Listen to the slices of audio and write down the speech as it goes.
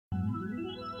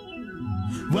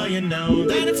Well, you know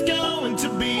that it's going to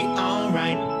be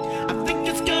alright. I think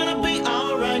it's gonna be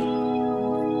alright.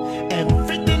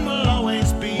 Everything will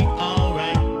always be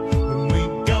alright when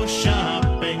we go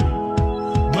shopping.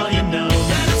 Well, you know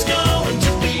that it's going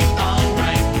to be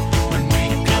alright when we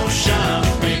go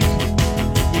shopping.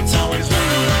 It's always the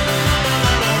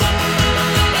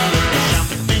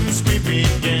shopping's we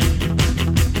begin.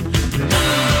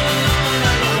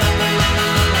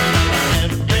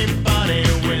 Everybody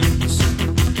wins,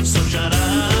 so shut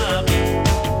up.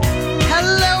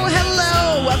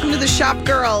 Hello. Welcome to the Shop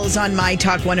Girls on My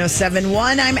Talk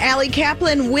 107.1. I'm Allie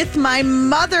Kaplan with my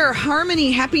mother,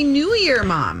 Harmony. Happy New Year,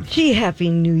 Mom. Gee, Happy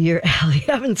New Year, Allie.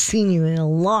 I haven't seen you in a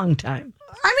long time.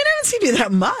 I mean, I haven't seen you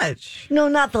that much. No,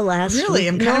 not the last Really, week.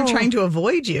 I'm kind of No. trying to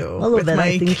avoid you. A little bit,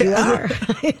 I think you are.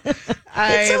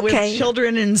 It's okay. With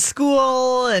children in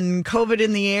school and COVID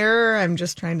in the air, I'm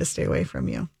just trying to stay away from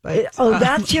you. But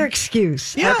That's your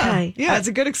excuse. yeah, Okay. yeah, it's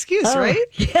a good excuse, Oh, right?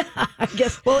 Yeah, I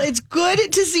guess. Well, it's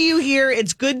good to see you here.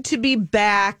 It's good to be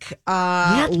back.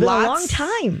 Yeah, it's been a long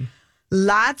time.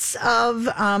 Lots of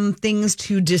things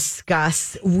to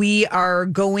discuss. We are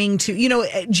going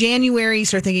to, January.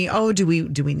 Start thinking, do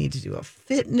we need to do a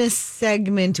fitness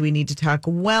segment? Do we need to talk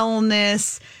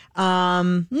wellness?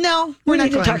 No, we're not need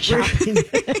to going talk shopping.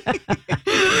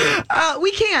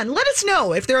 We can. Let us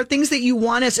know if there are things that you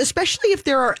want us, especially if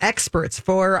there are experts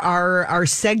for our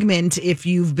segment. If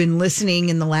you've been listening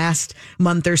in the last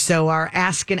month or so, our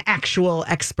Ask an Actual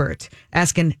Expert.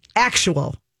 Ask an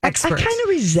Actual Expert. I kind of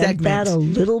resent segment, that a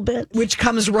little bit. which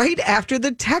comes right after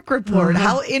the tech report.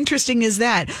 How interesting is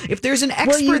that? If there's an expert,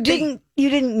 Well, you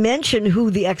didn't mention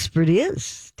who the expert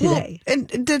is today. Well,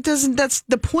 and that's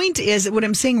the point is what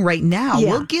I'm saying right now. Yeah.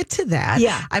 We'll get to that.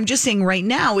 Yeah. I'm just saying right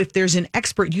now, if there's an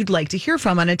expert you'd like to hear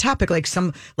from on a topic like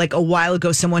a while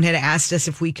ago, someone had asked us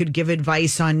if we could give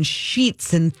advice on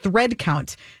sheets and thread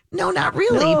count. No, not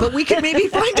really, No. but we could maybe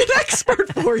find an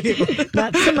expert for you.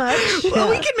 Not so much. Well,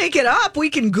 we can make it up. We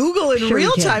can Google in Sure we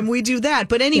real can. time. We do that.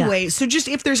 But anyway, so just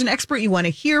if there's an expert you want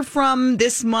to hear from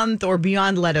this month or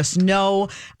beyond, let us know.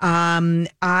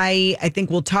 I think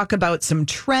we'll talk about some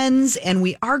trends, and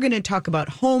we are going to talk about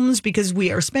homes because we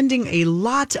are spending a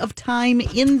lot of time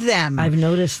in them. I've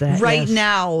noticed that right yes.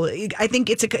 now. I think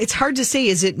it's hard to say.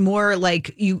 Is it more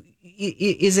like you?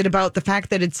 Is it about the fact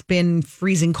that it's been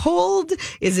freezing cold?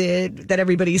 Is it that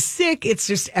everybody's sick? It's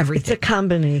just everything. It's a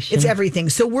combination. It's everything.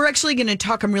 So we're actually going to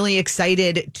talk. I'm really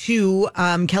excited to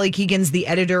Kelly Keegan's the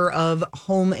editor of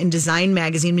Home and Design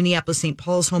magazine, Minneapolis St.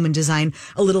 Paul's Home and Design,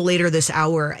 a little later this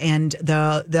hour, and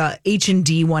the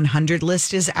H&D 100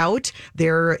 list is out.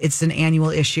 It's an annual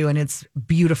issue, and it's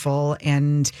beautiful.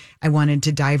 And I wanted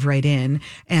to dive right in,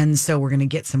 and so we're going to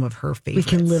get some of her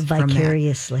favorites. We can live from that.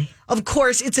 vicariously. Of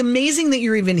course, it's amazing that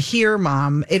you're even here,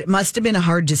 Mom. It must have been a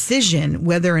hard decision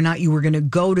whether or not you were going to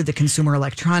go to the Consumer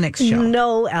Electronics Show.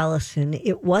 No, Allison,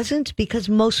 it wasn't because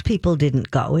most people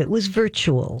didn't go. It was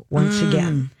virtual once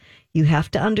again. You have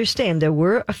to understand there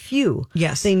were a few.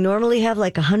 Yes. They normally have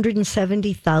like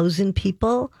 170,000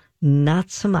 people. Not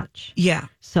so much. Yeah.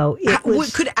 So it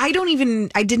was. I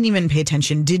didn't even pay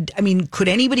attention. Could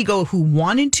anybody go who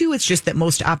wanted to? It's just that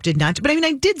most opted not to. But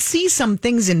I did see some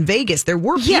things in Vegas. There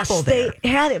were people there. They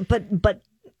had it, but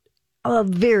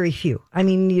very few.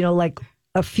 Like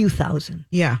a few thousand.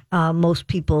 Yeah. Most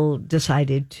people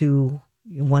decided to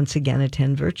once again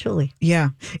attend virtually. Yeah.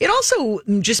 It also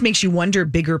just makes you wonder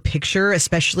bigger picture,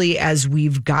 especially as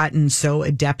we've gotten so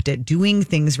adept at doing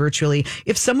things virtually.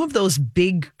 If some of those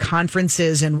big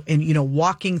conferences and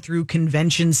walking through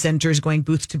convention centers, going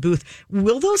booth to booth,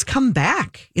 will those come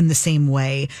back in the same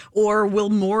way? Or will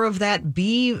more of that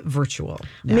be virtual?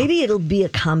 now? Maybe it'll be a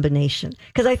combination.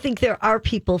 Because I think there are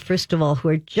people, first of all, who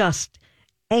are just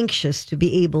anxious to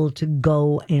be able to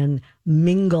go and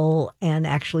mingle and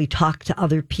actually talk to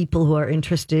other people who are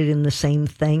interested in the same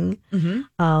thing.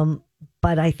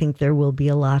 But I think there will be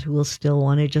a lot who will still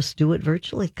want to just do it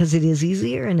virtually because it is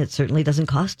easier and it certainly doesn't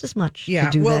cost as much to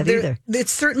do that either.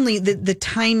 It's certainly the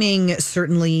timing.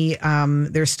 Certainly,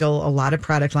 there's still a lot of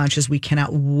product launches. We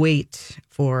cannot wait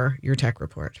for your tech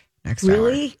report next hour.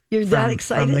 Really? You're that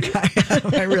excited? From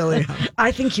the guy. I really am.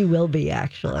 I think you will be,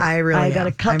 actually. I got am.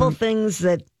 a couple things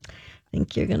that I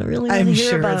think you're going to really want to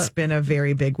hear about. I'm sure it's been a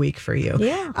very big week for you.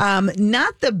 Yeah.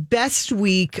 Not the best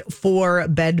week for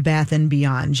Bed Bath &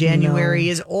 Beyond. January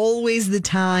is always the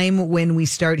time when we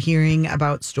start hearing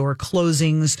about store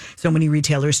closings. So many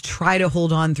retailers try to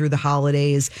hold on through the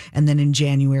holidays. And then in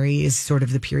January is sort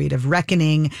of the period of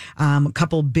reckoning. A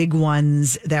couple big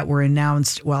ones that were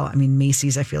announced. Well,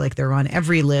 Macy's, I feel like they're on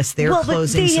every list. They're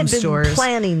closing some stores.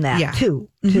 They had been planning that too.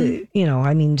 to,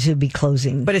 to be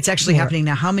closing. But it's actually happening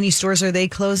now. How many stores are they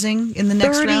closing in the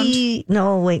next 30, round?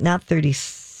 No, wait, not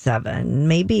 37.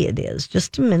 Maybe it is.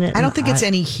 Just a minute. I don't think it's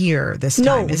any here this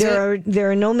time. No,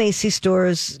 there are no Macy's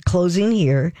stores closing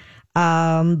here.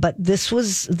 But this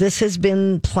has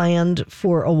been planned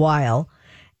for a while,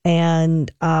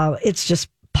 and it's just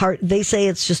they say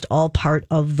it's just all part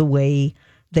of the way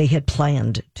they had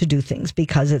planned to do things,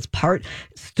 because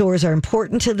stores are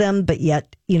important to them, but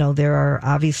yet, there are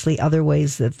obviously other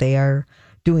ways that they are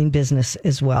doing business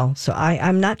as well. So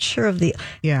I'm not sure of the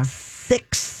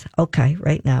 6. Okay.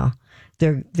 Right now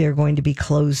they're going to be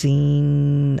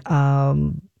closing,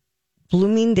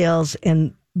 Bloomingdale's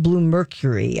and Blue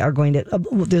Mercury are going to,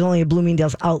 there's only a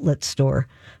Bloomingdale's outlet store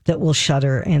that will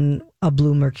shutter and a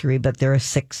Blue Mercury, but there are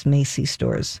 6 Macy's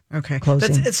stores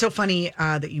closing. It's so funny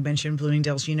that you mentioned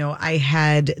Bloomingdale's. I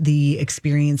had the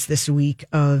experience this week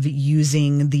of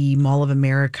using the Mall of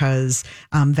America's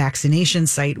vaccination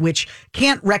site, which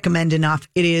can't recommend enough.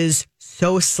 It is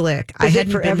so slick. I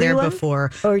hadn't been there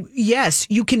before. Yes,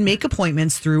 you can make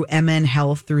appointments through MN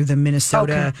Health, through the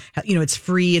Minnesota. Okay. It's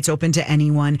free. It's open to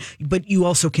anyone, but you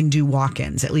also can do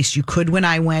walk-ins. At least you could when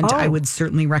I went. I would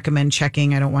certainly recommend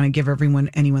checking. I don't want to give anyone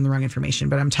the wrong information,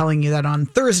 but I'm telling you that on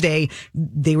Thursday,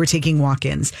 they were taking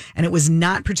walk-ins and it was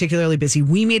not particularly busy.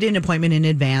 We made an appointment in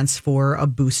advance for a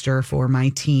booster for my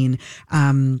teen.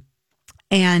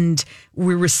 And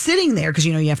we were sitting there because,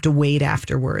 you have to wait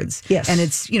afterwards. Yes. And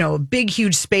it's, a big,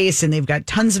 huge space and they've got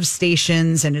tons of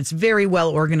stations and it's very well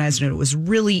organized and it was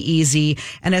really easy.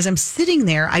 And as I'm sitting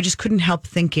there, I just couldn't help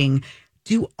thinking,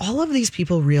 do all of these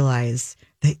people realize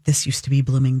that this used to be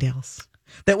Bloomingdale's?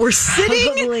 That we're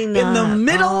sitting in the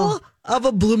middle of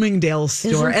a Bloomingdale's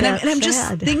store. And I'm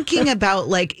just thinking about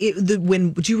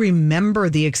do you remember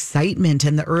the excitement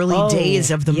and the early days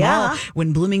of the mall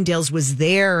when Bloomingdale's was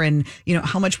there and,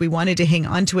 how much we wanted to hang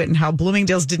on to it and how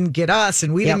Bloomingdale's didn't get us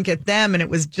and we didn't get them. And it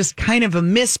was just kind of a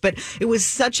miss, but it was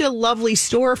such a lovely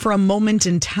store for a moment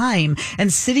in time.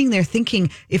 And sitting there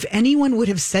thinking, if anyone would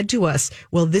have said to us,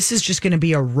 well, this is just going to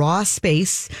be a raw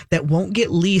space that won't get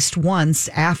leased once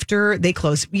after they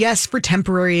close. Yes, for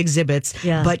temporary exhibits,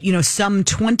 but, some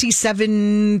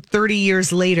 27, 30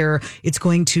 years later, it's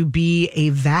going to be a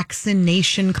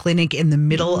vaccination clinic in the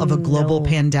middle of a global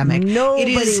pandemic.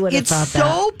 Nobody would have thought that. It's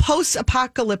so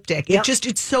post-apocalyptic. Yep.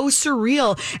 It's so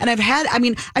surreal. And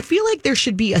I feel like there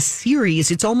should be a series.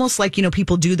 It's almost like,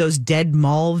 people do those dead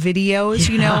mall videos,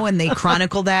 and they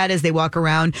chronicle that as they walk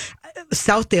around.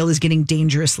 Southdale is getting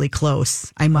dangerously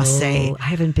close, I must say. I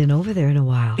haven't been over there in a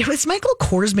while. Has Michael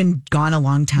Kors been gone a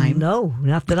long time? No,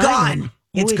 not that I know.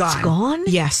 It's gone. It's gone?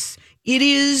 Yes. It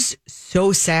is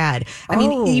so sad. I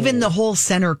mean, even the whole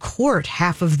center court,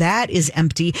 half of that is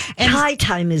empty. And Chai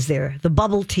Time is there. The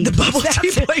bubble tea.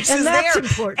 Place is there.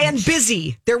 Important. And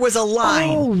busy. There was a line.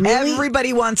 Oh, really?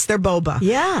 Everybody wants their boba.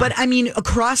 Yeah. But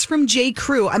across from J.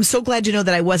 Crew, I'm so glad to know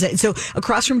that I wasn't. So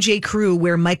across from J. Crew,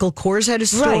 where Michael Kors had a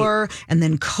store, and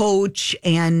then Coach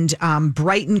and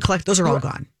Brighton Collect, those are all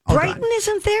gone. Brighton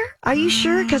isn't there? Are you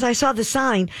sure? Because I saw the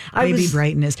sign. Maybe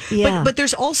Brighton is. Yeah. But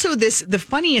there's also this, the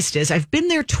funniest is I've been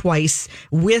there twice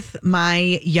with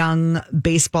my young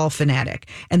baseball fanatic.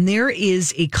 And there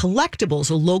is a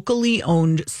locally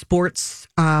owned sports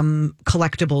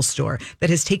collectibles store that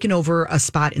has taken over a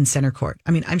spot in center court.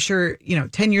 I mean, I'm sure,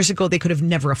 10 years ago, they could have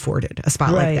never afforded a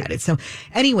spot like that. So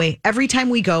anyway, every time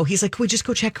we go, he's like, can we just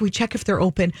go check? Can we check if they're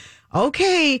open?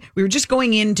 Okay. We were just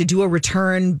going in to do a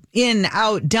return, in,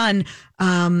 out, done.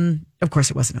 Of course,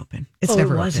 it wasn't open. It's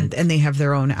never open. And they have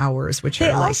their own hours, which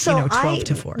are 12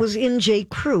 to 4. I was in J.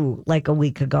 Crew like a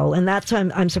week ago, and that's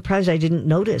why I'm surprised I didn't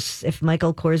notice if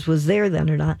Michael Kors was there then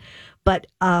or not. But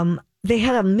they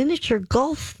had a miniature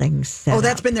golf thing set up.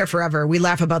 That's been there forever. We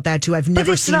laugh about that too. I've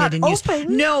never seen it in use.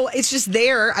 No, it's just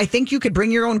there. I think you could bring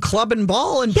your own club and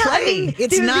ball and play. I mean,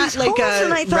 it's not like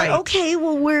and I thought, okay,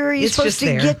 well, where are you supposed to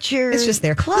get your It's just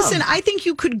there. club? Listen, I think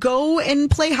you could go and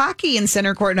play hockey in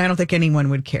center court, and I don't think anyone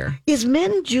would care. Is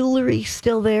Men Jewelry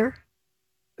still there?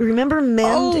 Remember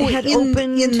Men had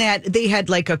opened? In that they had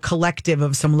like a collective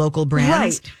of some local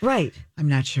brands. Right. I'm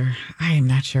not sure. I am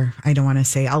not sure. I don't want to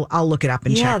say. I'll look it up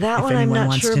and check. Yeah, that one I'm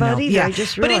not sure about either. Yeah. I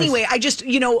just realized. But anyway, I just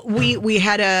we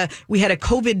had a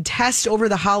COVID test over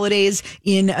the holidays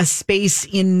in a space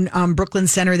in Brooklyn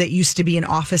Center that used to be an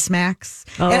Office Max.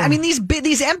 And I mean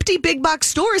these empty big box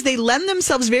stores, they lend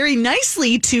themselves very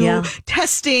nicely to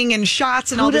testing and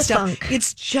shots and all this stuff.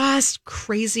 It's just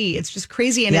crazy. It's just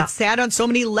crazy, and it's sad on so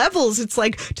many levels. It's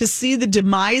like to see the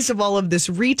demise of all of this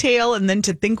retail, and then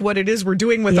to think what it is we're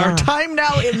doing with our time time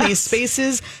now in these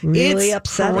spaces. Really it's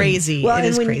upsetting. crazy. Well, it and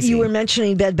is when crazy. you were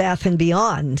mentioning Bed Bath &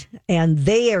 Beyond, and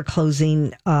they are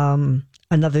closing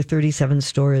another 37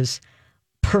 stores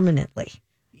permanently.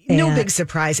 No And- big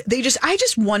surprise. I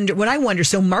just wonder.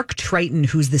 So Mark Triton,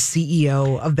 who's the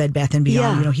CEO of Bed Bath and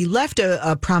Beyond, Yeah. he left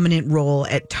a prominent role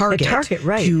at Target,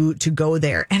 right. to go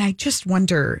there, and I just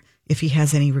wonder if he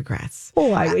has any regrets.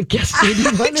 Oh, I would guess maybe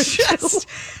one or two.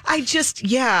 I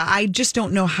just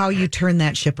don't know how you turn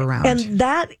that ship around. And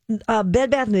that Bed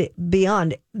Bath &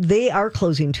 Beyond, they are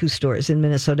closing 2 stores in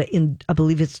Minnesota. I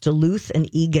believe it's Duluth and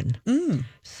Eagan.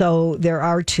 So there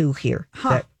are 2 here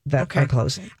that are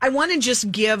closing. I want to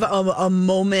just give a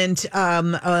moment,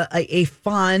 a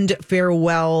fond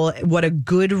farewell. What a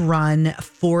good run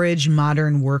Forage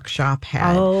Modern Workshop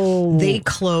had. Oh. They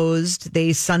closed. They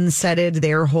sunsetted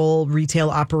their whole retail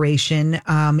operation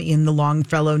in the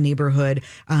Longfellow neighborhood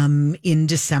in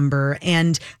December.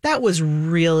 And that was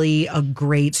really a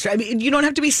great, I mean, you don't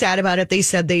have to be sad about it. They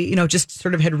said they, just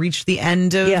sort of had reached the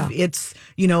end of its,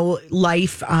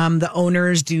 life. The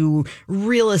owners do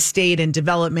real estate and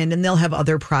development, and they'll have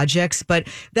other projects. But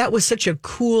that was such a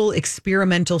cool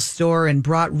experimental store and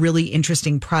brought really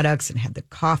interesting products and had the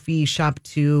coffee shop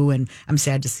too. And I'm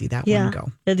sad to see that one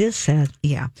go. It is sad.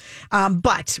 Yeah.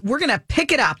 But we're going to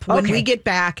pick it up when we get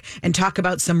back and talk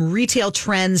about some retail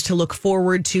trends to look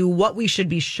forward to, what we should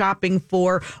be shopping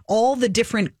for, all the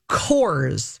different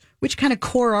cores. Which kind of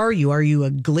core are you? Are you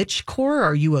a glitch core?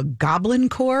 Are you a goblin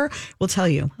core? We'll tell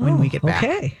you when we get back.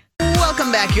 Okay.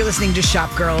 Welcome back. You're listening to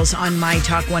Shop Girls on My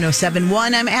Talk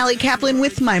 107.1. I'm Allie Kaplan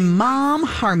with my mom,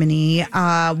 Harmony.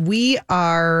 We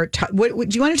are, what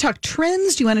do you want to talk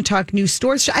trends? Do you want to talk new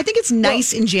stores? I think it's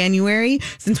nice in January,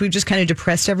 since we've just kind of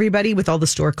depressed everybody with all the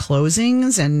store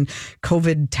closings and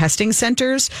COVID testing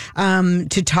centers,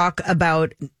 to talk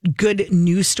about good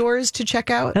new stores to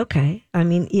check out. Okay. I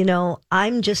mean,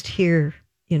 I'm just here,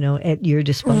 at your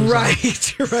disposal.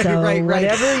 Right.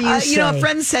 Whatever you say. A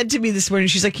friend said to me this morning,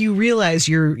 she's like, you realize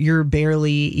you're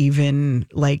barely even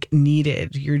like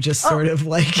needed. You're just sort of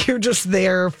like, you're just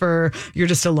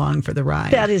along for the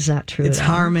ride. That is not true. It's at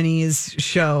all. Harmony's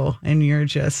show, and you're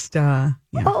just, you're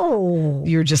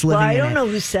just living I in don't it. know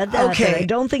who said that. Okay. But I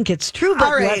don't think it's true. But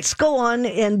All right. let's go on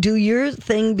and do your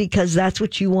thing, because that's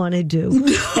what you want to do.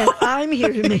 And I'm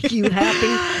here to make you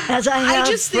happy, as I have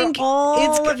just for think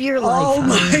all of your life. Oh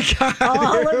my God.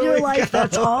 All of Here your we life. go.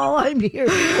 That's all I'm here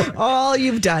for. All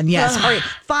you've done, yes. All right,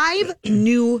 5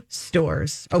 new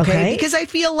stores, okay? Because I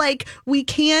feel like we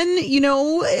can,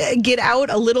 get out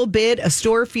a little bit. A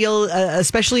store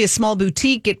especially a small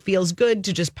boutique, it feels good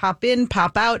to just pop in,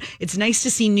 pop out. It's nice to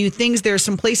see new things. There are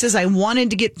some places I wanted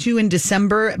to get to in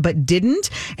December but didn't,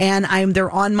 and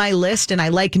they're on my list, and I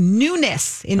like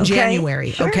newness in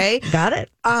January, Sure. okay? Got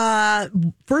it.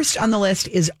 First on the list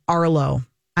is Arlo.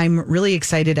 I'm really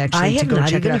excited actually I to have go not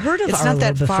check even it out. heard of It's Arlo not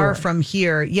that far before. from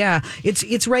here. Yeah,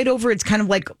 it's right over. It's kind of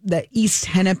like the East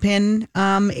Hennepin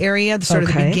area, sort of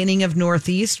the beginning of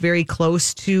Northeast, very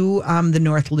close to the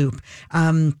North Loop.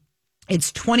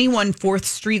 It's 21 4th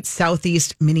Street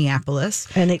Southeast, Minneapolis.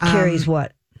 And it carries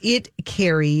what? It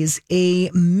carries a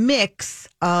mix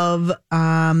of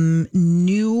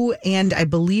new, and I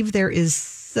believe there is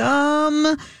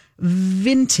some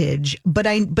vintage, but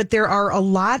there are a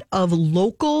lot of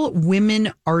local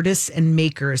women artists and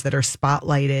makers that are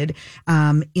spotlighted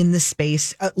in the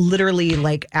space, literally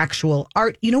like actual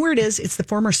art. You know where it is? It's the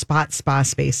former Spot Spa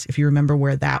space, if you remember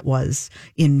where that was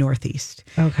in Northeast.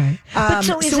 Okay. But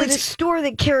so is it a it's- store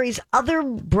that carries other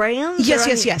brands? Yes,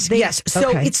 or yes. So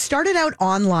it started out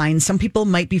online. Some people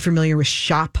might be familiar with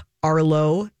Shop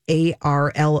Arlo,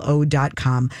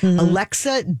 ARLO.com.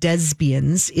 Alexa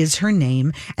Desbians is her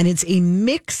name, and it's a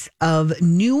mix of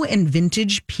new and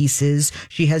vintage pieces.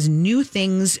 She has new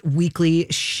things weekly.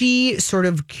 She sort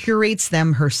of curates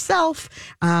them herself,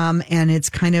 and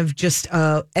it's kind of just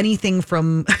anything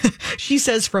from, she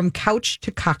says, from couch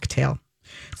to cocktail.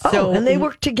 And they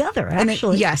work together,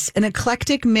 actually. An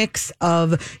eclectic mix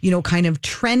of, kind of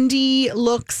trendy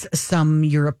looks, some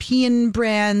European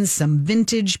brands, some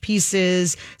vintage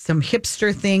pieces, some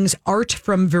hipster things, art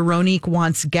from Veronique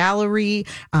Wants Gallery.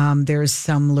 There's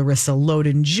some Larissa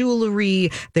Loden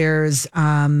jewelry. There's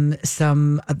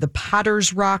some of the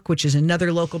Potter's Rock, which is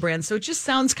another local brand. So it just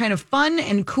sounds kind of fun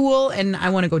and cool, and I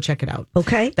want to go check it out.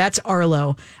 Okay. That's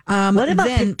Arlo. What about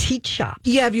Petite Shop?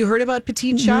 Yeah, have you heard about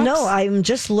Petite Shops? No, I'm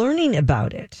just learning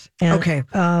about it. And, Okay.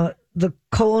 the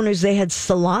co-owners, they had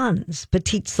salons,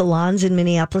 petite salons in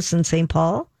Minneapolis and St.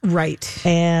 Paul. Right.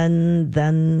 And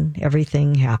then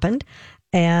everything happened.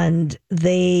 And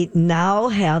they now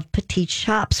have Petite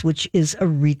Shops, which is a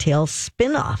retail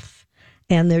spin-off.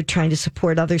 and they're trying to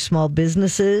support other small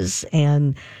businesses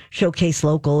and showcase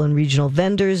local and regional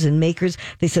vendors and makers.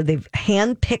 They said they've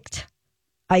handpicked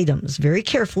items, very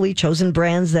carefully chosen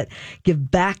brands that give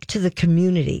back to the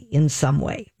community in some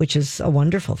way, which is a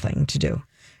wonderful thing to do.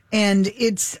 And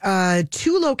it's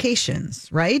 2 locations,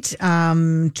 right?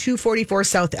 244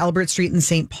 South Albert Street in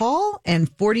St. Paul and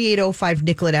 4805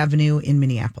 Nicollet Avenue in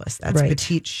Minneapolis. That's Right.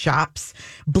 Petite Shops.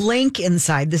 Blank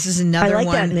Inside. This is another I like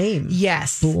one. that name.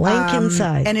 Yes. Blank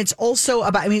Inside. And it's also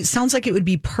about, I mean, it sounds like it would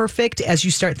be perfect as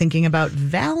you start thinking about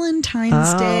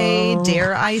Valentine's Day,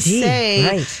 dare I gee, say.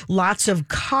 right. Lots of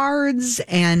cards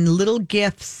and little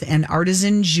gifts and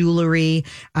artisan jewelry.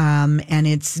 And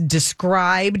it's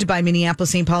described by Minneapolis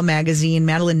St. Paul Magazine.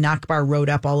 Madeline Nachbar wrote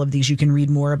up all of these. You can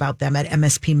read more about them at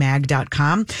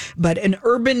mspmag.com. But an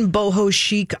urban boho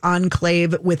chic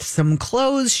enclave with some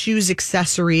clothes, shoes,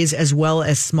 accessories, as well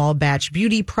as small batch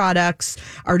beauty products,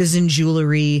 artisan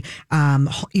jewelry,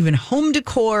 even home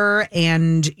decor,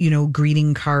 and,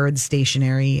 greeting cards,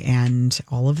 stationery, and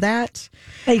all of that.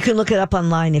 And you can look it up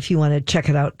online if you want to check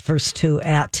it out first too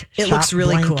at It Shop looks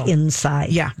really Blank cool. Inside.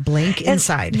 Yeah, Blank And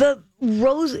Inside.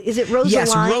 Is it Rosaline?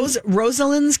 Yes,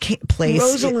 Rosalind's place.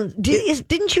 Rosalind.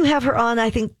 Didn't you have her on, I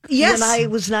think, Yes. when I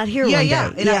was not here Yeah, one yeah.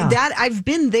 day? And I've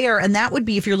been there, and that would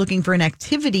be if you're looking for an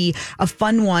activity, a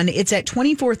fun one. It's at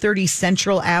 2430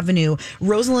 Central Avenue.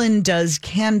 Rosalind does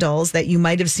candles that you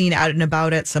might have seen out and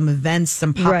about at some events,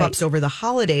 some pop-ups Right. over the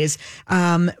holidays.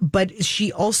 But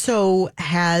she also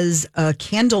has a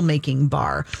candle making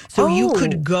bar. So you Oh.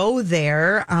 could go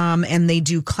there, and they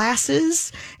do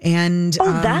classes. And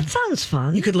that sounds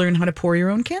fun. you could learn how to pour your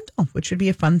own candle, which would be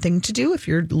a fun thing to do if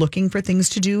you're looking for things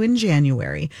to do in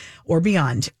January or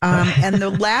beyond. And the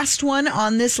last one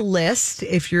on this list,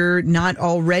 if you're not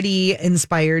already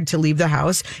inspired to leave the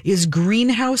house, is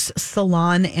Greenhouse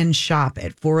Salon and Shop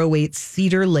at 408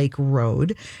 Cedar Lake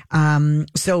Road.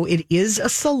 So it is a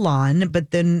salon,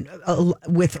 but then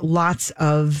with lots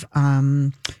of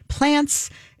plants,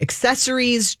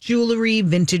 accessories, jewelry,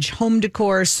 vintage home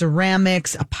decor,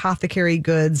 ceramics, apothecary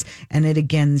goods, and it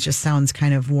again just sounds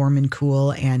kind of warm and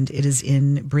cool, and it is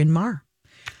in Bryn Mawr.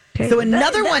 Okay. So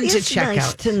another That one to is check nice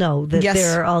out. to know that Yes.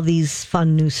 there are all these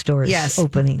fun new stores Yes.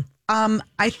 opening.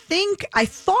 I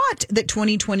thought that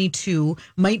 2022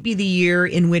 might be the year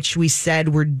in which we said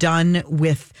we're done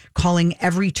with calling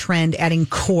every trend, adding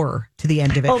core to the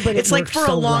end of it. Oh, but it it's like works for a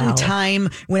so long well. time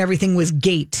when everything was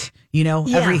gate, Yeah.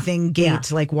 everything gate,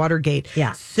 Yeah. like Watergate.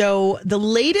 Yeah. So the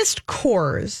latest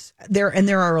cores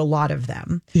there are a lot of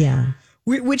them. Yeah.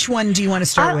 Which one do you want to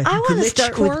start with? I want to Glitch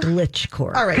start core? with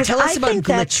glitchcore. All right, 'Cause tell us I about think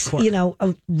that's, glitchcore.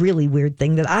 a really weird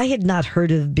thing that I had not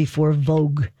heard of before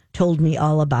Vogue told me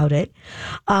all about it.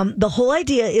 The whole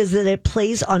idea is that it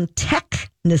plays on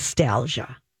tech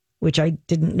nostalgia, which I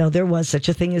didn't know there was such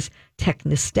a thing as tech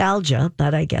nostalgia,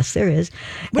 but I guess there is.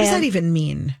 What does And- that even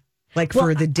mean? Like Well,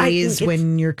 for the I think days it's-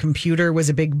 when your computer was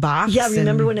a big box? Yeah,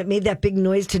 remember and- when it made that big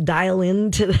noise to dial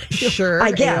into? Sure,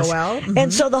 I guess. AOL. Mhm.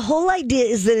 And so the whole idea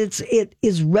is that it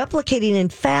is replicating in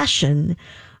fashion.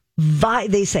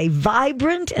 They say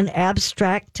vibrant and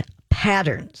abstract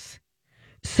patterns,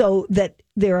 so that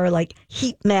there are like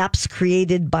heat maps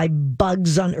created by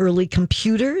bugs on early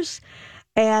computers,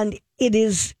 and it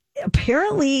is.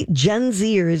 Apparently, Gen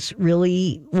Zers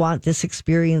really want this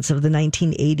experience of the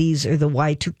 1980s or the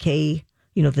Y2K,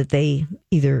 that they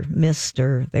either missed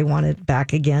or they want it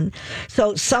back again.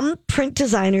 So some print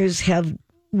designers have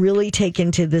really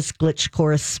taken to this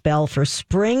glitchcore spell for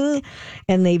spring,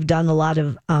 and they've done a lot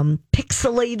of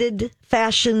pixelated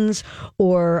fashions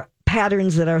or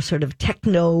patterns that are sort of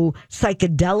techno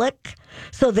psychedelic,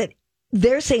 so that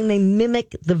they're saying they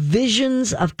mimic the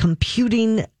visions of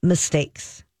computing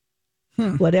mistakes.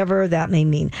 Whatever that may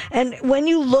mean. And when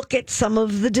you look at some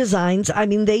of the designs, I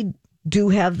mean, they do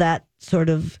have that sort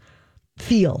of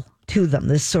feel to them,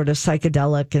 this sort of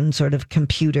psychedelic and sort of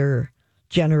computer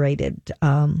generated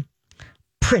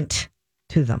print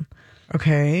to them.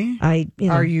 Okay.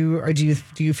 Do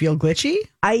you feel glitchy?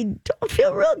 I don't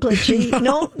feel real glitchy.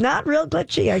 No, not real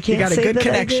glitchy. I can't You got a say good that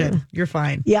I do. connection. You're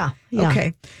fine. Yeah.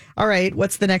 Okay. All right.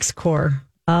 What's the next core?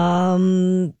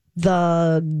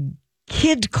 The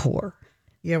kidcore.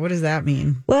 Yeah. What does that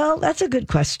mean? Well, that's a good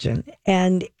question.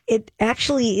 And it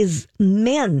actually is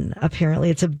men, apparently.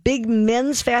 It's a big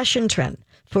men's fashion trend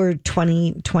for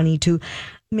 2022.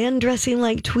 Men dressing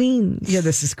like tweens. Yeah,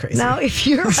 this is crazy. Now, if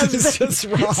your This is husband just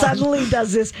wrong. suddenly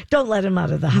does this, don't let him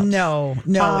out of the house. No.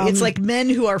 It's like men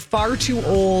who are far too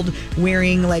old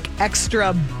wearing like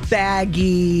extra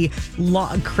baggy,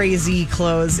 long, crazy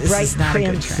clothes. This Bright is not a good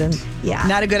prints trend. and yeah,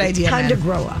 Not a good idea. Time man. to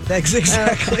grow up. That's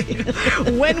exactly.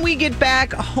 When we get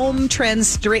back, home trends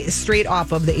straight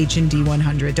off of the H&D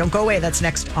 100. Don't go away. That's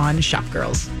next on Shop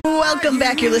Girls. Welcome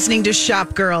back. You're listening to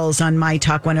Shop Girls on My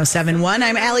Talk 107.1.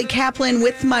 I'm Allie Kaplan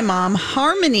with my mom,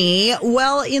 Harmony.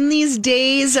 Well, in these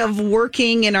days of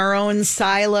working in our own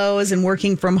silos and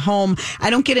working from home, I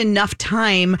don't get enough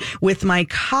time with my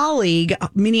colleague,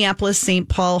 Minneapolis St.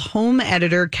 Paul home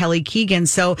editor, Kelly Keegan.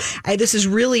 So this is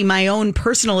really my own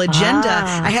personal agenda.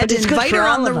 I had to invite her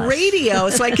on the radio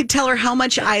so I could tell her how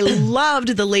much I loved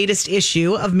the latest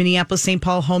issue of Minneapolis St.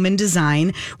 Paul Home and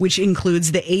Design, which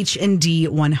includes the H&D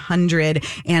 100.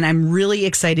 And I'm really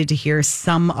excited to hear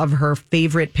some of her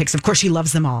favorite picks. Of course, she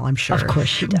loves them all, I'm sure. Of course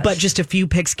she does. But just a few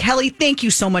picks. Kelly, thank you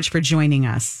so much for joining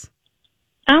us.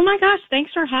 Oh my gosh,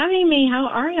 thanks for having me. How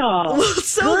are y'all? Well,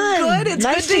 so good. It's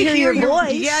Nice good to hear your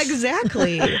voice. Yeah,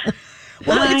 exactly.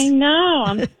 I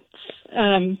know.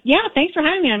 Yeah, thanks for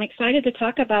having me. I'm excited to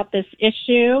talk about this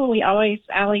issue.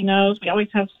 Allie knows, we always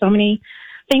have so many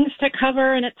things to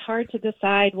cover, and it's hard to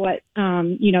decide what,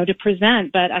 to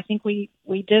present. But I think we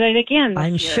did it again this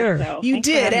I'm year, sure. so You thanks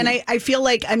for did. having And me. I feel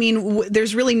like,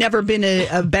 there's really never been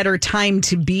a better time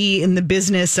to be in the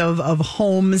business of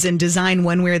homes and design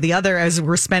one way or the other as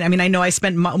we're I know I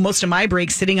spent most of my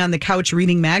break sitting on the couch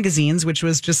reading magazines, which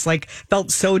was just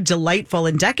felt so delightful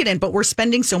and decadent, but we're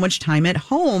spending so much time at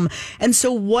home. And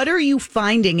so what are you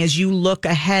finding as you look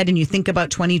ahead and you think about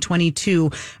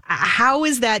 2022? How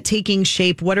is that taking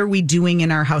shape? What are we doing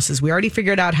in our houses? We already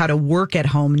figured out how to work at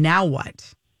home. Now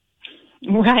what?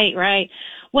 Right.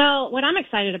 Well, what I'm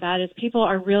excited about is people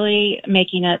are really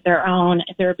making it their own.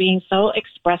 They're being so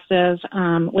expressive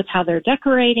with how they're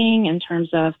decorating in terms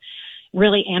of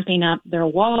really amping up their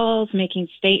walls, making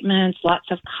statements,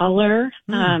 lots of color.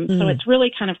 So it's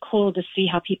really kind of cool to see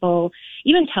how people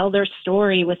even tell their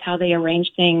story with how they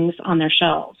arrange things on their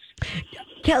shelves.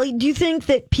 Kelly, do you think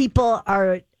that people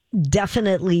are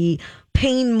definitely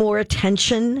paying more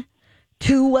attention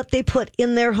to what they put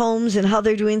in their homes and how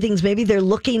they're doing things? Maybe they're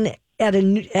looking at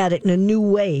it in a new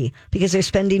way because they're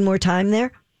spending more time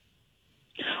there?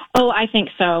 Oh, I think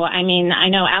so. I mean, I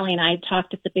know Allie and I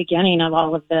talked at the beginning of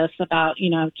all of this about,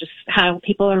 just how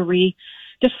people are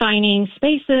redefining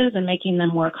spaces and making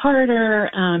them work harder.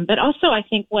 But also I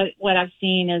think what I've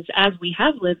seen is as we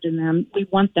have lived in them, we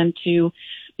want them to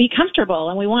be comfortable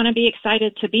and we want to be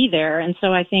excited to be there. And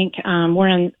so I think we're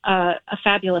in a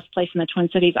fabulous place in the Twin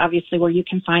Cities, obviously, where you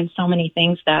can find so many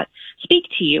things that speak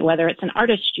to you, whether it's an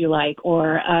artist you like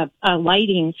or a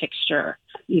lighting fixture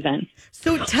even.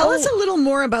 So tell us a little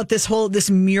more about this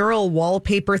mural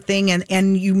wallpaper thing.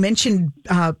 And you mentioned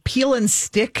peel and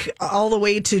stick all the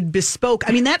way to bespoke.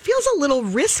 I mean, that feels a little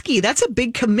risky. That's a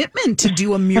big commitment to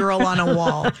do a mural on a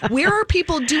wall. Where are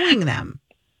people doing them?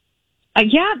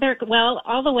 Yeah, they're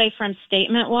all the way from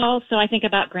statement walls. So I think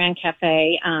about Grand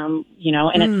Cafe, in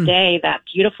its day, that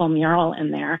beautiful mural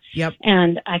in there. Yep.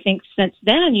 And I think since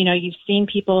then, you've seen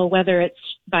people, whether it's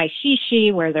by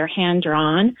Shishi, where they're hand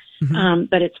drawn,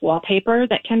 but it's wallpaper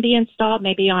that can be installed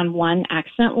maybe on one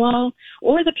accent wall,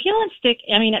 or the peel and stick.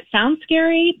 I mean, it sounds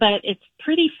scary, but it's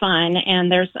pretty fun.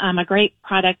 And there's a great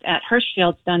product at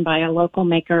Hirschfield's done by a local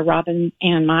maker, Robin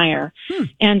Ann Meyer.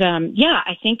 And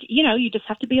I think, you just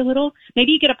have to be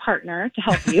maybe you get a partner to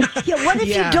help you. Yeah, what if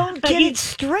Yeah. you don't get it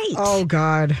straight? Oh,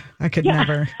 God. I could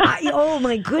never. Oh,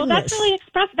 my goodness. Well, that's really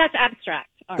expressive. That's abstract.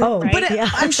 art, Oh, right? But Yeah.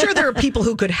 I'm sure there are people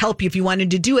who could help you if you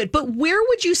wanted to do it. But where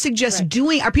would you suggest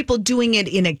doing? Are people doing it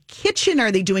in a kitchen?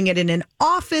 Are they doing it in an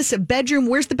office, a bedroom?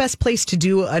 Where's the best place to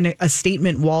do a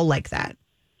statement wall like that?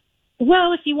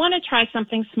 Well, if you want to try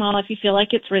something small, if you feel like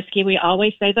it's risky, we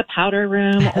always say the powder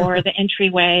room or the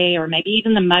entryway or maybe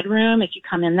even the mud room if you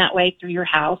come in that way through your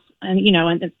house. And,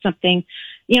 and it's something,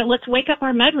 let's wake up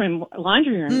our mudroom,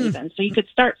 laundry room even. So you could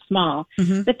start small.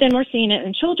 But then we're seeing it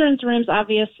in children's rooms,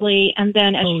 obviously. And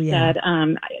then, as you said,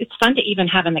 it's fun to even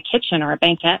have in the kitchen or a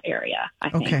banquette area, I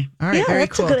think. Okay. All right. Yeah, Very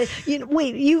that's cool. a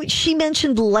good. She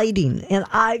mentioned lighting, and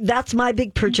that's my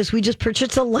big purchase. We just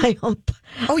purchased a lamp.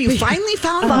 Oh, you finally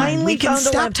found one. Finally We can found a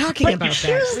stop lamp. talking But about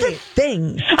here's that. the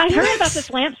thing. I heard about this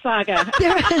lamp saga.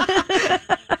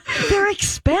 They're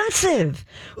expensive.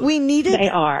 We needed They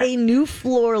are. a new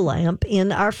floor lamp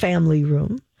in our family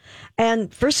room.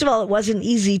 And first of all, it wasn't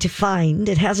easy to find.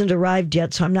 It hasn't arrived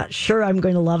yet, so I'm not sure I'm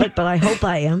going to love it, but I hope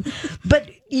I am. But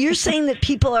you're saying that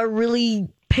people are really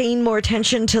paying more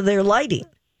attention to their lighting.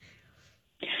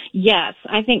 Yes,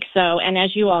 I think so. And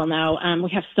as you all know, we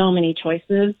have so many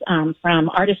choices from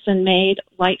artisan-made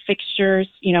light fixtures,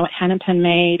 at Hennepin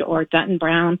Made or Dutton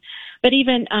Brown. But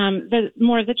even the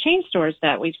more of the chain stores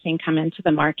that we've seen come into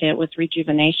the market with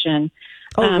Rejuvenation.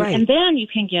 Right. And then you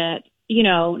can get, you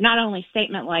know, not only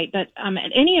Statement Light, but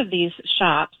at any of these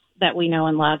shops that we know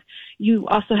and love, you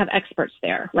also have experts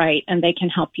there, right? And they can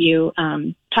help you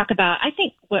talk about, I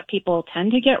think what people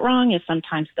tend to get wrong is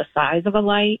sometimes the size of a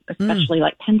light, especially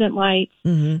like pendant lights.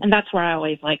 Mm-hmm. And that's where I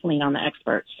always like lean on the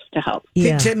experts to help.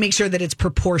 Yeah. To make sure that it's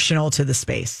proportional to the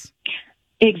space.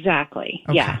 Exactly.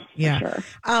 Okay. Yeah. Yeah. For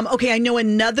sure. Okay. I know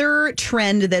another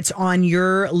trend that's on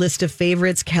your list of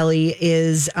favorites, Kelly,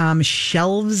 is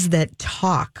shelves that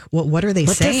talk. What are they What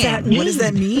does saying? that mean? What does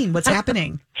that mean? What's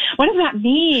happening? What does that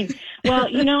mean? Well,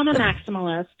 you know, I'm a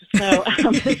maximalist, so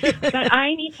but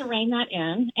I need to rein that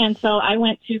in. And so I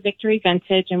went to Victory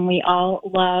Vintage, and we all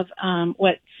love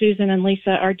what Susan and Lisa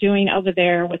are doing over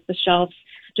there with the shelves.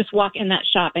 Just walk in that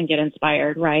shop and get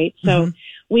inspired, right? So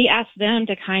we asked them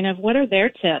to kind of, what are their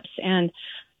tips? And,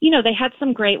 you know, they had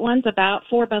some great ones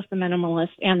for both the minimalist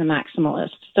and the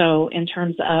maximalist. So in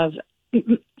terms of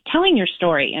telling your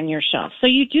story in your shelf. So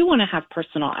you do want to have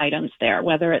personal items there,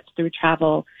 whether it's through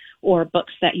travel or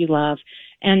books that you love,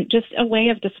 and just a way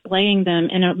of displaying them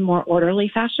in a more orderly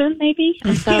fashion, maybe.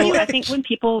 And so I think when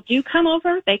people do come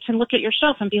over, they can look at your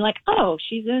shelf and be like, oh,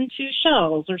 she's into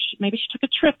shelves, or maybe she took a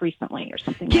trip recently or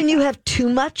something like that. Can you have too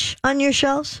much on your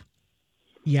shelves?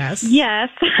 Yes. Yes.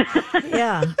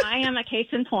 Yeah. I am a case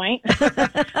in point.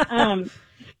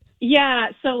 Yeah,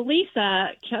 so Lisa,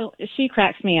 she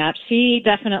cracks me up. She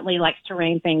definitely likes to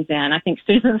rein things in. I think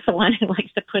Susan's the one who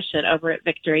likes to push it over at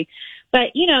Victory.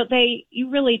 But, you know,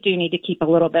 you really do need to keep a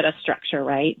little bit of structure,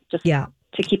 right? Just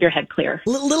to keep your head clear. A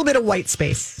little bit of white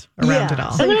space around it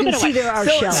all. So you can see there are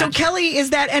shelves. So Kelly,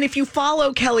 is that, and if you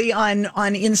follow Kelly on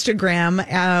Instagram,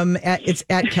 it's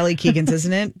at Kelly Keegans,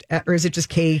 isn't it? Or is it just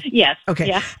K? Yes. Okay.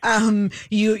 Yeah.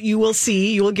 You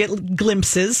will get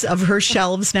glimpses of her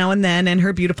shelves now and then and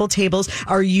her beautiful tables.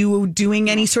 Are you doing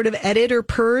any sort of edit or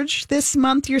purge this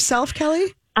month yourself,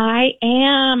 Kelly? I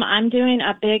am. I'm doing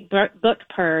a big book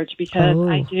purge because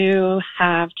I do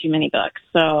have too many books.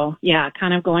 So, yeah,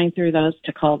 kind of going through those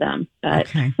to cull them. But,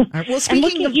 okay. All right. Well,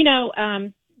 speaking of,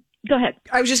 go ahead.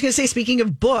 I was just going to say, speaking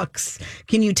of books,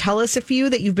 can you tell us a few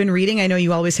that you've been reading? I know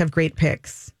you always have great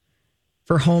picks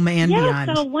for home and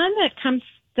beyond. So one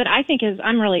that I think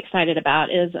I'm really excited about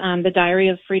is The Diary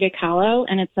of Frida Kahlo,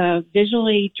 and it's a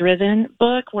visually driven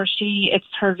book where it's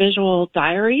her visual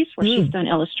diaries where she's done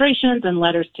illustrations and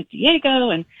letters to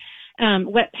Diego, and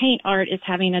Wet Paint Art is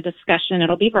having a discussion.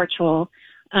 It'll be virtual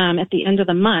at the end of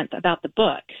the month about the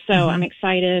book. So I'm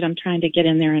excited. I'm trying to get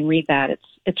in there and read that.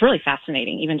 It's really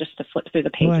fascinating, even just to flip through the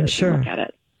pages and look at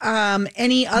it.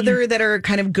 Any other that are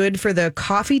kind of good for the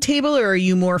coffee table, or are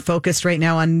you more focused right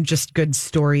now on just good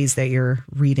stories that you're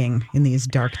reading in these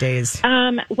dark days?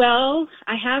 Well,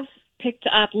 I have picked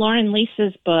up Lauren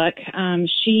Leese's book.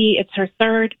 It's her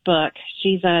third book.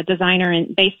 She's a designer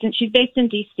she's based in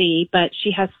DC, but she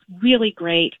has really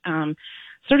great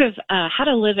sort of how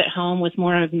to live at home with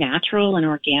more of natural and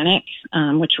organic,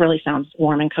 which really sounds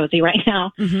warm and cozy right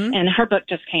now. And her book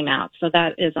just came out, so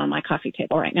that is on my coffee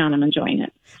table right now, and I'm enjoying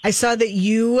it. I saw that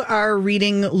you are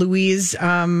reading Louise,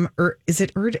 is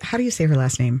it how do you say her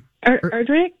last name?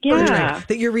 Erdrich? Yeah. Erdrich,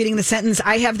 that you're reading the sentence.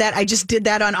 I have that. I just did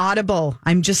that on Audible.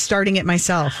 I'm just starting it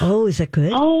myself. Oh, is that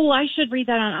good? Oh, I should read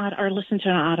that or listen to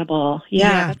it on Audible.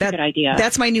 Yeah, that's a good idea.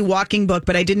 That's my new walking book,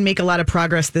 but I didn't make a lot of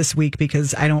progress this week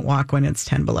because I don't walk when it's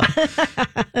 10 below.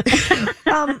 But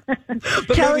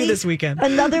Kelly, maybe this weekend.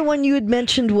 Another one you had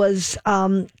mentioned was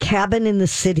Cabin in the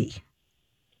City.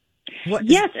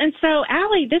 Yes, and so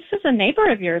Allie, this is a neighbor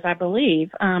of yours, I believe,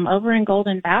 over in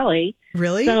Golden Valley.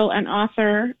 Really? So an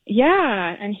author,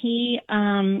 and he,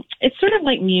 it's sort of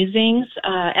like musings,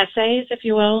 essays, if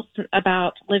you will,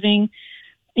 about living,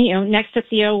 next to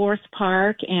Theo Worth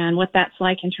Park and what that's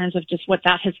like in terms of just what's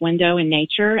out his window in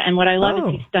nature. And what I love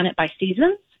is he's done it by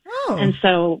seasons. Oh. And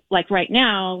so, like right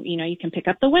now, you can pick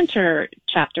up the winter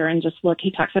chapter and just look. He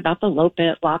talks about the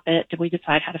lopit. Did we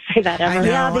decide how to say that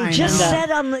ever? I just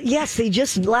know. said they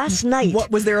just last night. What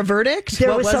was there a verdict? There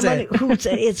what was someone it? who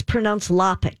it's pronounced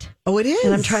Loppet. Oh, it is.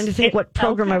 And I'm trying to think what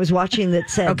program I was watching that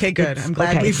said. Okay, good. I'm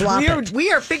glad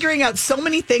we are figuring out so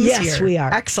many things here. Yes, we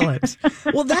are. Excellent.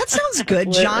 Well, that sounds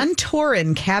good. John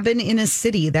Torin, Cabin in a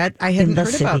City. That I hadn't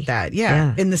heard about that.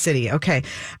 Yeah, in the city. Okay.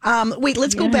 Wait,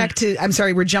 let's go back to. I'm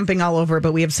sorry, we're jumping all over,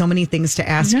 but we have so many things to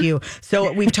ask you.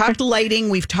 So we've talked lighting,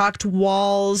 we've talked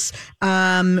walls.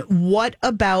 What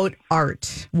about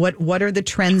art? What are the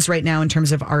trends right now in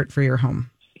terms of art for your home?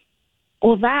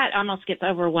 Well, that almost gets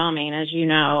overwhelming, as you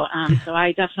know. So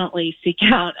I definitely seek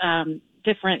out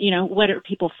different, what are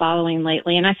people following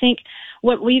lately? And I think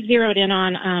what we've zeroed in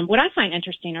on, what I find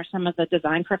interesting are some of the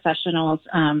design professionals,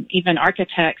 even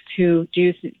architects who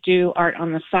do art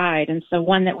on the side. And so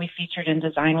one that we featured in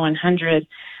Design 100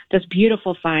 does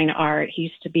beautiful fine art. He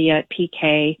used to be at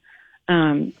PK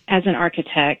as an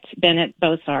architect, Bennett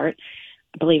Bossart,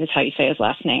 I believe is how you say his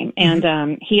last name.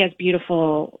 And he has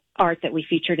beautiful art that we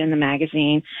featured in the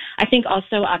magazine. I think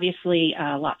also, obviously,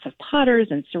 lots of potters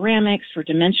and ceramics for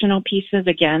dimensional pieces,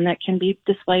 again, that can be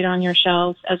displayed on your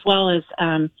shelves, as well as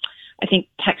I think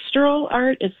textural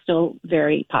art is still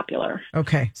very popular.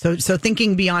 Okay. So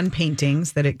thinking beyond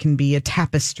paintings, that it can be a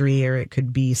tapestry or it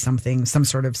could be some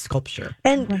sort of sculpture.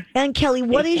 And Kelly,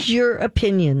 what is your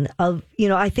opinion of,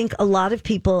 I think a lot of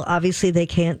people, obviously they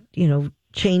can't,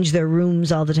 change their rooms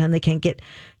all the time. They can't get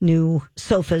new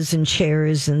sofas and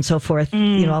chairs and so forth,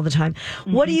 all the time.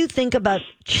 What do you think about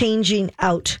changing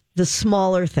out the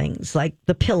smaller things like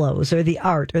the pillows or the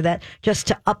art or that just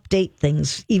to update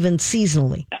things even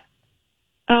seasonally?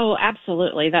 Oh,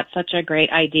 absolutely. That's such a great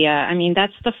idea. I mean,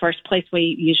 that's the first place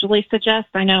we usually suggest.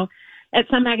 I know at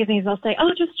some magazines they'll say,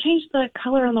 just change the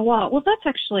color on the wall. Well, that's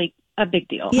actually a big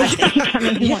deal. I think. I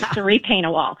mean, who wants to repaint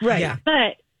a wall? Right. Yeah.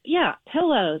 But yeah,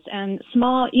 pillows and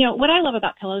small, what I love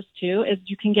about pillows too is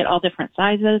you can get all different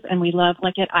sizes, and we love,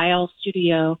 like at Isle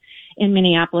Studio in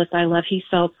Minneapolis, he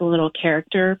sells the little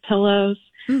character pillows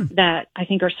that I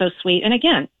think are so sweet. And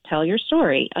again, tell your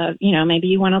story. Maybe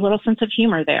you want a little sense of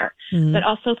humor there, but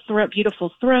also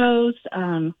beautiful throws.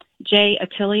 Jay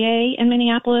Atelier in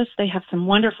Minneapolis, they have some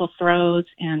wonderful throws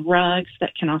and rugs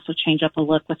that can also change up a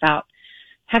look without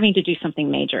having to do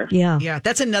something major. Yeah.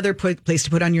 That's another place to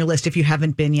put on your list if you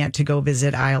haven't been yet, to go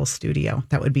visit Isle Studio.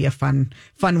 That would be a fun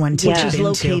one to Which get is into.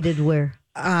 located where?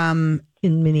 In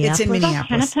Minneapolis? It's in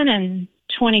Minneapolis. Hennepin and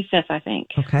 25th, I think.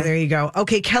 Okay. There you go.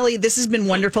 Okay, Kelly, this has been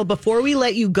wonderful. Before we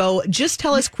let you go, just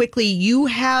tell us quickly, you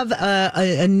have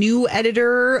a new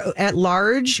editor at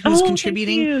large who's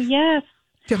contributing thank you. Yes.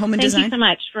 to Home and Design. Thank you so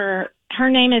much. Her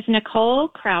name is Nicole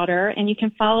Crowder, and you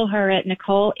can follow her at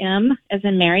Nicole M, as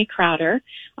in Mary Crowder,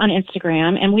 on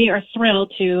Instagram. And we are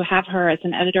thrilled to have her as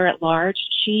an editor at large.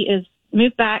 She is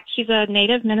moved back. She's a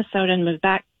native Minnesotan, moved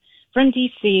back from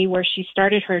D.C., where she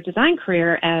started her design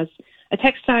career as a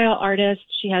textile artist.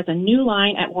 She has a new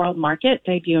line at World Market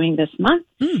debuting this month,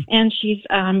 and she's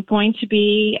going to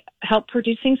be help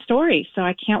producing stories. So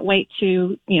I can't wait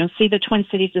to see the Twin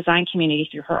Cities design community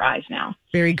through her eyes now.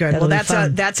 Very good. That'll Well,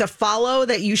 be that's a follow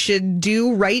that you should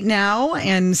do right now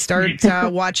and start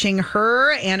watching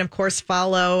her, and of course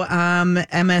follow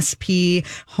MSP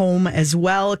Home as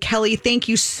well. Kelly, thank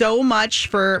you so much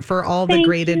for all the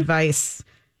great advice.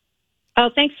 Oh,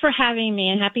 thanks for having me,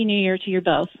 and Happy New Year to you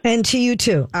both. And to you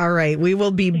too. All right, we will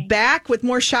be back with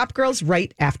more Shop Girls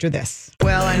right after this.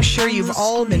 Well, I'm sure you've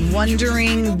all been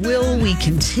wondering, will we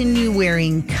continue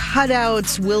wearing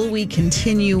cutouts? Will we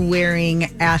continue wearing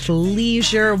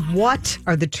athleisure? What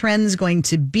are the trends going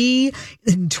to be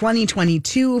in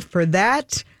 2022? For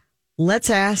that, let's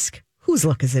ask, whose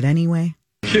look is it anyway?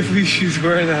 I can't believe she's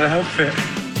wearing that outfit.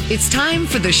 It's time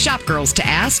for the Shop Girls to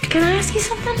ask, Can I ask you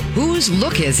something? whose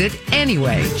look is it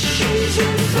anyway?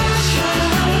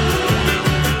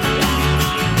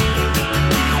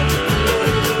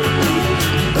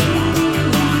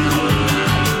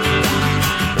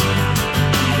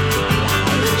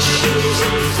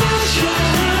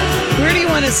 Where do you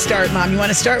want to start, Mom? You want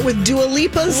to start with Dua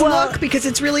Lipa's look? Because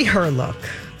it's really her look.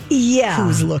 Yeah.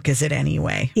 Whose look is it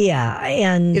anyway? Yeah.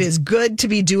 And It is good to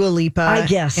be Dua Lipa. I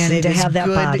guess, and it to is have that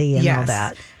good- body and all yes.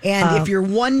 that. And if you're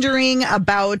wondering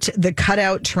about the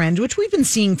cutout trend, which we've been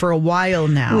seeing for a while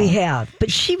now. we have.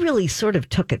 But she really sort of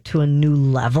took it to a new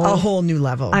level. a whole new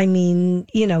level. I mean,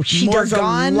 she More does a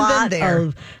gone than lot there.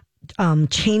 of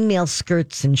chainmail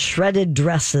skirts and shredded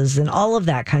dresses and all of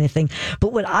that kind of thing.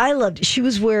 But what I loved, she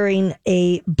was wearing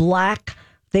a black,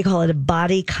 they call it a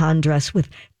body con dress with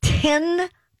 10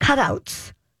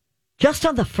 cutouts just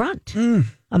on the front.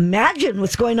 Imagine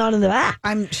what's going on in the back.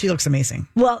 She looks amazing.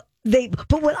 Well,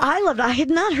 but what I loved, I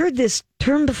had not heard this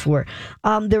term before.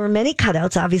 There were many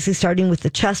cutouts, obviously starting with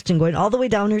the chest and going all the way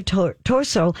down her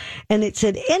torso, and it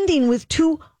said ending with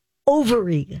 2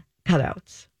 ovary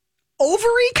cutouts.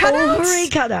 Ovary cutouts? Ovary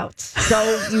cutouts.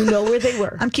 So you know where they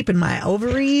were. I'm keeping my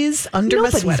ovaries under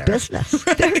Nobody's my sweater. business.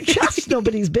 They're just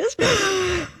nobody's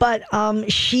business. But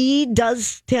she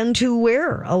does tend to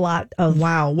wear a lot of.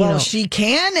 Wow. Well, she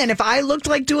can. And if I looked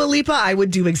like Dua Lipa, I would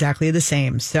do exactly the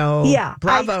same. So, Yeah,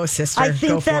 bravo, sister. I Go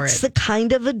think for that's it. the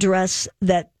kind of a dress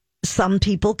that some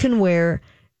people can wear.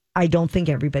 I don't think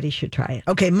everybody should try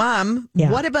it. Okay, Mom, Yeah.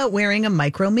 what about wearing a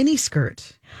micro mini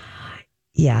skirt?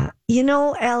 Yeah. You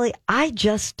know, Allie, I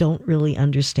just don't really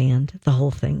understand the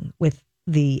whole thing with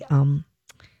the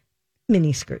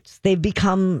mini skirts. They've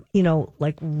become,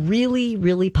 like really,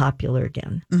 really popular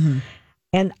again.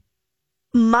 And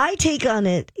my take on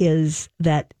it is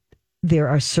that there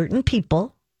are certain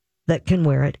people that can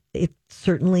wear it. It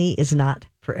certainly is not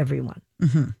for everyone.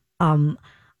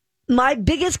 My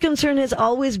biggest concern has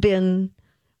always been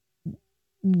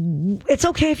it's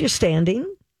okay if you're standing,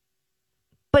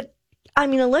 but I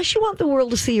mean, unless you want the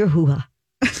world to see your hoo-ha.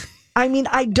 I mean,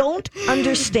 I don't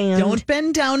understand. Don't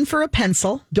bend down for a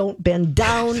pencil. Don't bend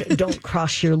down. Don't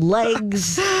cross your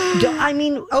legs.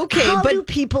 Okay, how do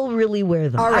people really wear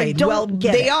them? All right,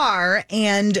 they it. are.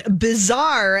 And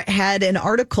Bizarre had an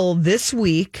article this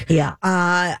week. Yeah.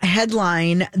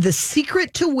 Headline: The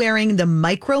secret to wearing the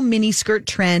micro mini skirt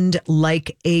trend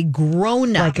like a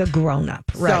grown up. Like a grown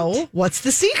up. Right. So, what's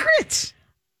the secret?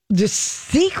 The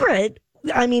secret.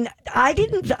 I mean,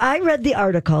 I read the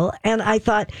article and I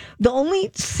thought the only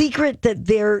secret that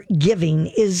they're giving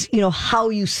is, how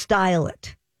you style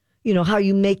it, how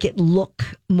you make it look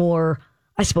more,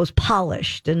 I suppose,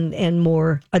 polished and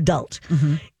more adult.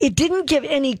 It didn't give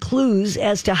any clues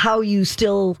as to how you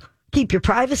still keep your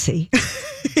privacy.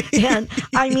 And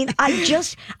I mean,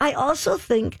 I also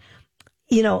think,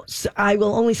 I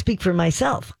will only speak for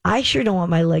myself. I sure don't want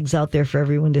my legs out there for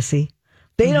everyone to see.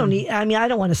 They don't need, I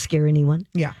don't want to scare anyone.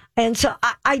 Yeah. And so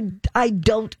I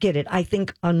don't get it. I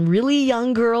think on really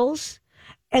young girls,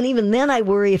 and even then I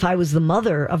worry if I was the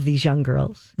mother of these young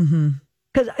girls.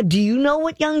 Because do you know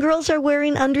what young girls are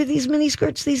wearing under these mini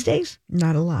skirts these days?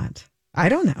 Not a lot. I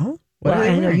don't know. What Well, are they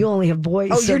I know wearing? you only have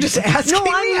boys. Oh, you're just asking No, me?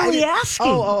 I'm really asking.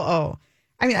 Oh.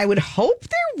 I mean, I would hope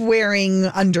they're wearing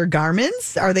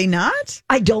undergarments. Are they not?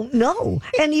 I don't know.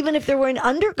 And even if they're wearing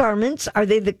undergarments, are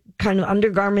they the kind of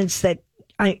undergarments that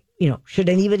should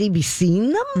anybody be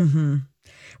seeing them?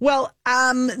 Well,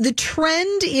 the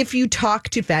trend, if you talk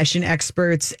to fashion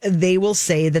experts, they will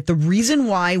say that the reason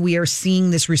why we are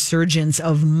seeing this resurgence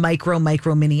of micro,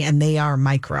 mini, and they are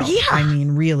micro. Yeah. I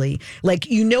mean, really. Like,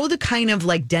 the kind of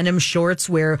like denim shorts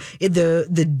where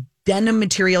the denim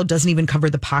material doesn't even cover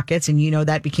the pockets, and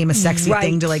that became a sexy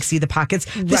thing to like see the pockets.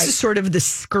 This is sort of the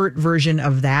skirt version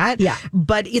of that. Yeah.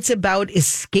 But it's about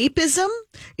escapism.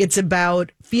 It's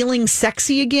about feeling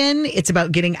sexy again. It's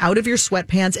about getting out of your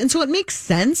sweatpants. And so it makes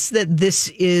sense that this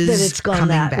is That it's gone coming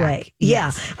that back. way.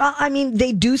 Yes. Yeah.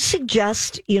 They do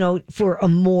suggest, for a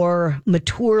more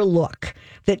mature look,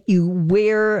 that you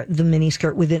wear the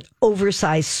miniskirt with an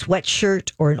oversized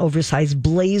sweatshirt or an oversized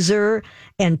blazer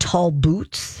and tall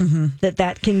boots,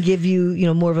 that can give you,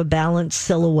 more of a balanced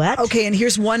silhouette. Okay, and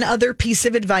here's one other piece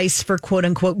of advice for quote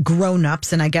unquote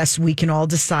grown-ups, and I guess we can all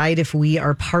decide if we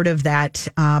are part of that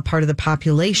part of the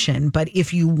population. But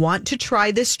if you want to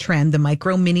try this trend, the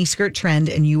micro mini skirt trend,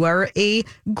 and you are a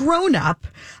grown-up,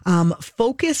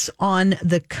 focus on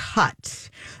the cut.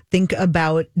 Think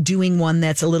about doing one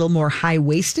that's a little more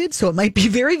high-waisted. So it might be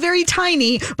very, very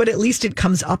tiny, but at least it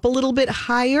comes up a little bit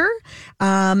higher.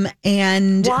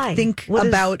 And Why? think What is-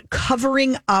 about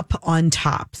covering up on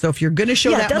top. So if you're going to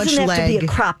show Yeah, it that much doesn't have leg, to be a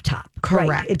crop top. Correct.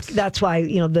 Right. That's why,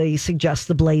 they suggest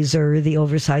the blazer, the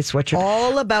oversized sweatshirt.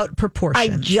 all about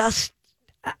proportions.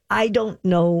 I don't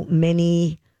know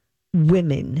many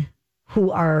women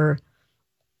who are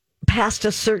past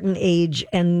a certain age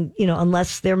and,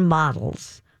 unless they're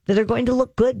models, that are going to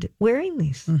look good wearing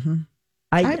these.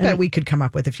 I bet we could come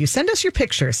up with a few. Send us your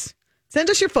pictures. Send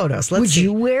us your photos. Let's Would see.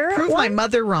 you wear Prove my one?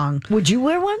 mother wrong. Would you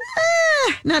wear one?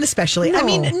 Not especially. I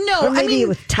mean, no. Or maybe I mean,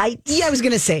 with tights. Yeah, I was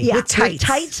going to say with tights.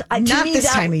 To Not me, this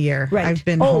that- time of year. Right. I've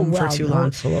been Oh, home well, for too no, long.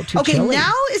 it's a little too Okay, chilly.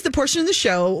 now is the portion of the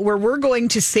show where we're going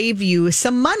to save you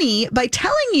some money by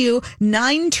telling you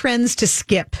 9 trends to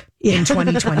skip in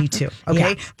 2022. Okay.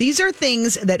 Yeah. These are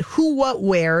things that Who What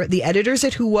Wear, the editors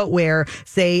at Who What Wear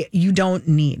say you don't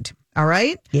need. All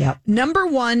right. Yeah. Number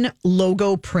 1,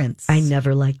 logo prints. I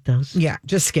never liked those. Yeah,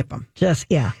 just skip them.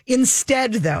 Yeah.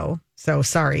 Instead, though, so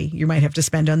sorry, you might have to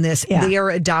spend on this. Yeah. They are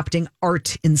adopting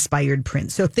art-inspired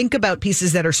prints. So think about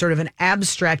pieces that are sort of an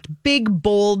abstract, big,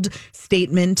 bold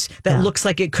statement that looks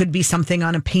like it could be something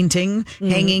on a painting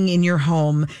hanging in your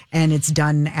home, and it's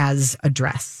done as a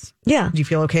dress. Yeah. Do you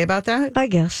feel okay about that? I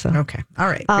guess so. Okay. All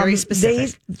right. Very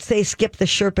specific. They say skip the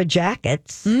Sherpa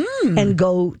jackets and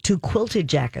go to quilted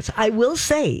jackets. I will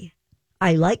say,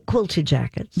 I like quilted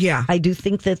jackets. Yeah. I do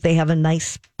think that they have a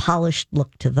nice polished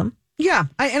look to them. Yeah,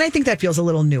 and I think that feels a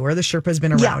little newer. The Sherpa's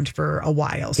been around for a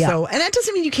while. Yeah. So, and that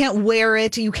doesn't mean you can't wear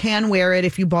it. You can wear it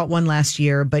if you bought one last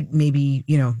year, but maybe,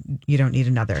 you don't need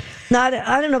another. Now,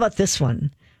 I don't know about this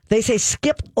one. They say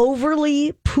skip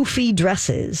overly poofy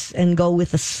dresses and go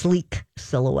with a sleek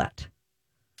silhouette.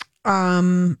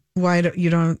 Why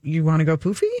don't you want to go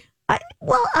poofy?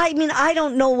 I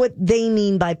don't know what they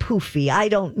mean by poofy. I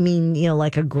don't mean,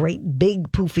 like a great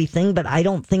big poofy thing, but I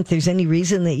don't think there's any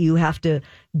reason that you have to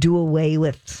do away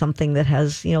with something that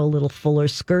has, a little fuller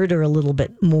skirt or a little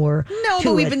bit more. No, to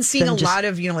but we've it been seeing than a just- lot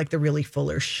of, like the really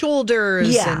fuller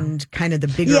shoulders Yeah. and kind of the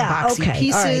bigger Yeah, boxy okay.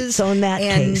 pieces. All right. So in that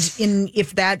case.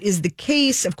 if that is the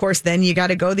case, of course, then you got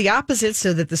to go the opposite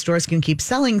so that the stores can keep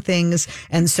selling things.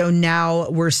 And so now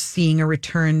we're seeing a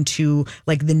return to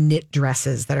like the knit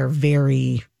dresses that are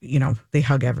very, they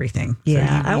hug everything. So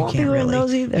Yeah, I won't be can't wearing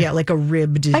those either. Yeah, like a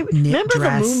ribbed knit Remember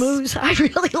dress. the muumuus? I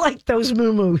really like those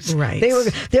muumuus. Right.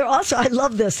 They're also, I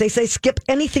love this. They say skip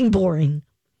anything boring.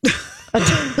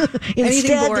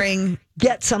 Instead, boring.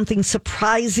 get something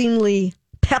surprisingly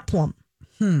peplum.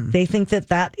 They think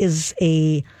that is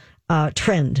a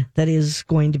trend that is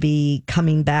going to be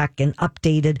coming back and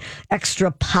updated.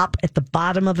 Extra pop at the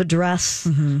bottom of a dress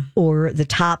or the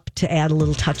top to add a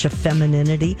little touch of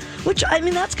femininity, which,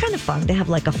 that's kind of fun to have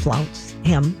like a flounce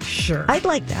hem. Sure. I'd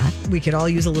like that. We could all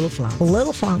use a little flounce. A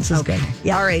little flounce is good.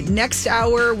 Yeah. All right. Next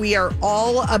hour, we are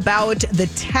all about the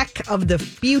tech of the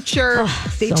future.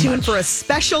 Stay so tuned much. for a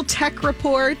special tech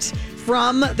report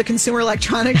from the Consumer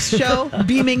Electronics Show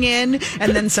beaming in,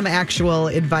 and then some actual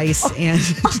advice and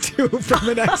from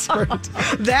an expert.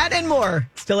 That and more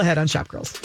still ahead on Shop Girls.